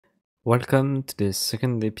Welcome to the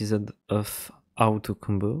second episode of How to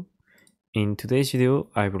Combo. In today's video,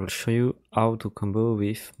 I will show you how to combo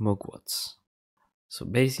with MoggWarts. So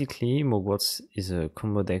basically, MoggWarts is a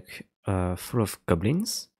combo deck full of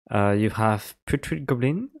goblins. You have Putrid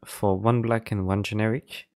Goblin for 1 black and 1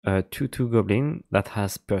 generic, a 2/2 goblin that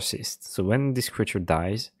has persist. So when this creature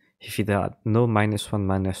dies, if it had no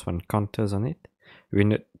 -1/-1 counters on it, we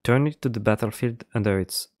return it to the battlefield under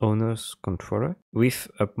its owner's controller with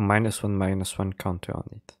a -1/-1 counter on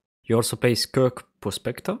it. You also play Skirk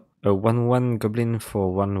Prospector, a 1/1 goblin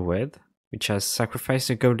for 1 red, which has sacrificed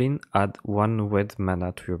a goblin, add 1 red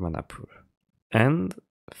mana to your mana pool. And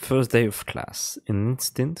First Day of Class, an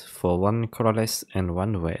instant for 1 colorless and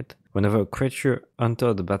 1 red. Whenever a creature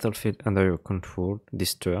enters the battlefield under your control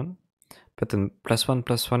this turn, put a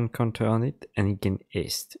 +1/+1 counter on it and it gains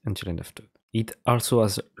haste until end of turn. It also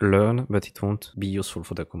has Learn, but it won't be useful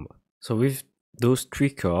for the combo. So with those 3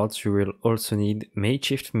 cards, you will also need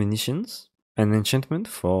Makeshift Munitions, an enchantment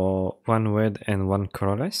for 1 red and 1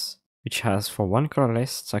 colorless, which has for 1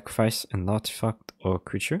 colorless, sacrifice an artifact or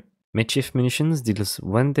creature. Makeshift Munitions deals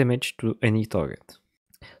 1 damage to any target.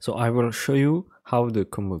 So I will show you how the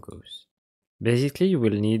combo goes. Basically, you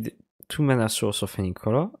will need 2 mana source of any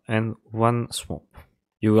color and 1 swamp.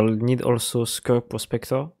 You will need also Skirk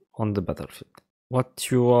Prospector on the battlefield.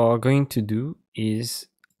 What you are going to do is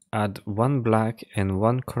add 1 black and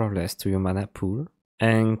 1 colorless to your mana pool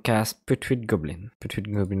and cast Putrid Goblin.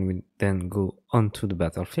 Putrid Goblin will then go onto the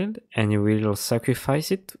battlefield and you will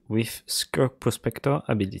sacrifice it with Skirk Prospector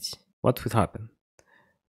ability. What will happen?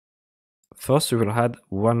 First, you will add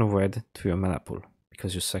 1 red to your mana pool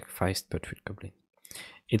because you sacrificed Putrid Goblin.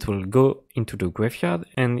 It will go into the graveyard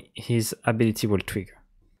and his ability will trigger.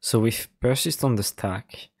 So with Persist on the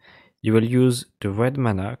stack, you will use the red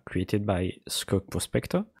mana created by Skirk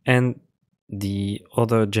Prospector and the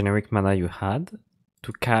other generic mana you had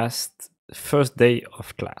to cast First Day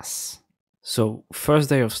of Class. So First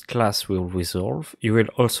Day of Class will resolve. You will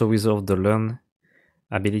also resolve the Learn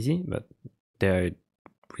ability, but there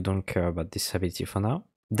we don't care about this ability for now.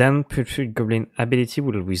 Then Putrid Goblin ability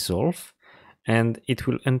will resolve and it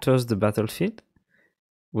will enter the battlefield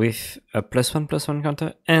with a +1/+1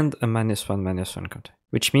 counter and a -1/-1 counter,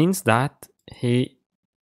 which means that he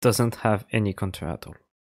doesn't have any counter at all.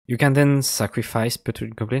 You can then sacrifice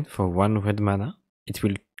Putrid Goblin for 1 red mana. It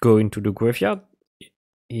will go into the graveyard.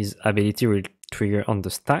 His ability will trigger on the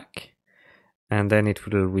stack, and then it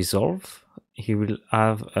will resolve. He will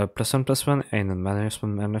have a +1/+1 and a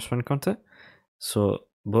 -1/-1 counter, so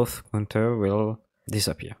both counter will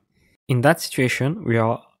disappear. In that situation, we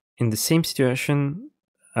are in the same situation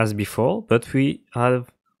as before, but we have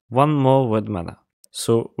 1 more red mana.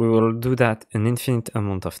 So we will do that an infinite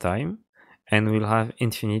amount of time, and we'll have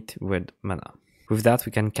infinite red mana. With that,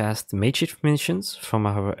 we can cast Makeshift Munitions from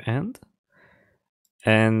our hand,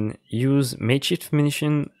 and use Makeshift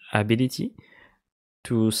Munition ability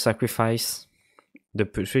to sacrifice the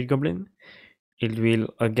Putrid Goblin. It will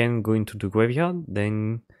again go into the graveyard,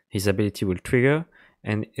 then his ability will trigger,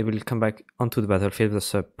 and it will come back onto the battlefield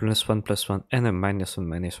with a +1/+1 and a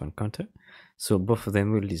 -1/-1 counter, so both of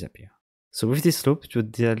them will disappear. So with this loop, you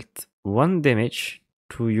dealt 1 damage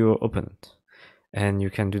to your opponent, and you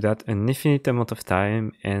can do that an infinite amount of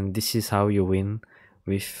time, and this is how you win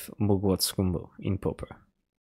with MoggWarts combo in Pauper.